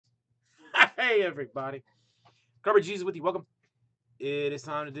Hey everybody, Garbage Jesus with you. Welcome. It is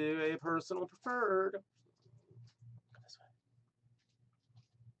time to do a personal preferred.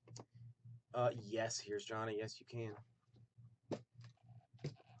 Yes, here's Johnny. Yes, you can.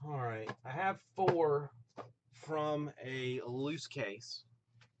 All right, I have 4 from a loose case.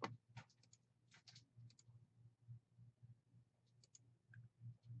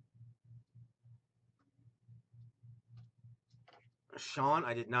 Sean,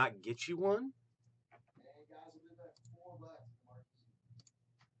 I did not get you one.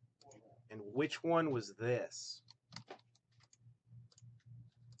 And which one was this?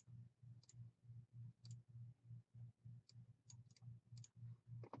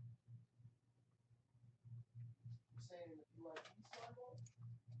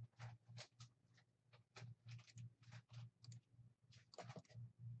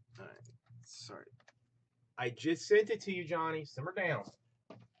 All right, sorry. I just sent it to you, Johnny. Simmer down.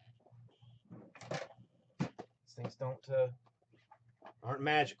 These things aren't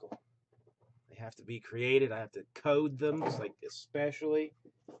magical. They have to be created. I have to code them, it's like especially.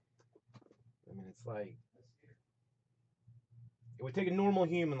 I mean, it's like it would take a normal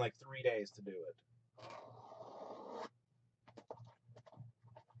human like 3 days to do it.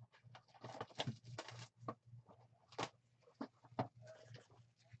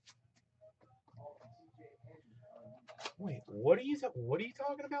 Wait, what are you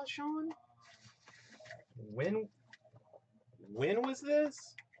talking about, Sean? When was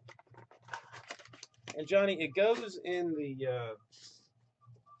this? And Johnny, it goes in the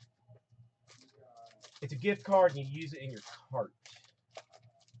it's a gift card and you use it in your cart.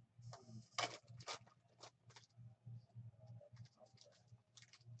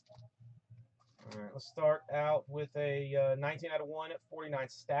 All right, let's start out with a 19 out of 1 at 49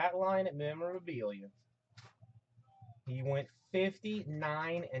 stat line at memorabilia. He went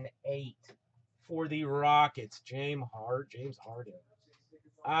 59 and 8 for the Rockets. James Harden.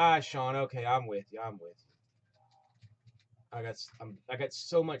 Ah, Sean. Okay, I'm with you. I got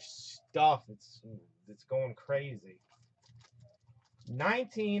so much stuff. It's going crazy.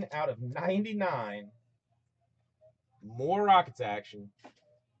 19 out of 99. More Rockets action.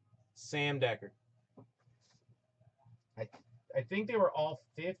 Sam Dekker. I think they were all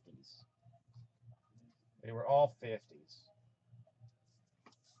 50s. They were all 50s.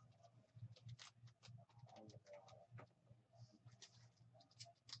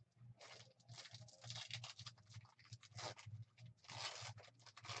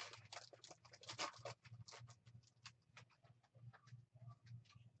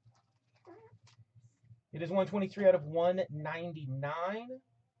 It is 123 out of 199.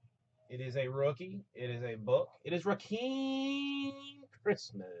 It is a rookie. It is a book. It is Rakeem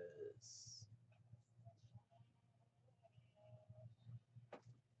Christmas.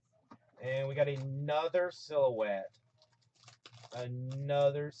 And we got another silhouette.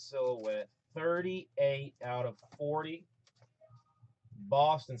 38 out of 40.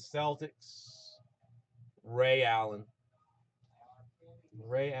 Boston Celtics. Ray Allen.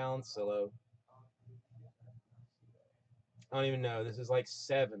 Ray Allen Silo. I don't even know. This is like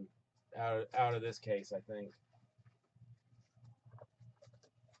 7 out of this case, I think.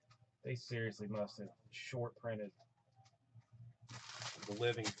 They seriously must have short printed the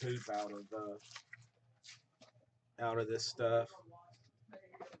living poop out of this stuff.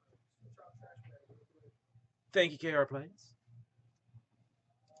 Thank you, KR Plays.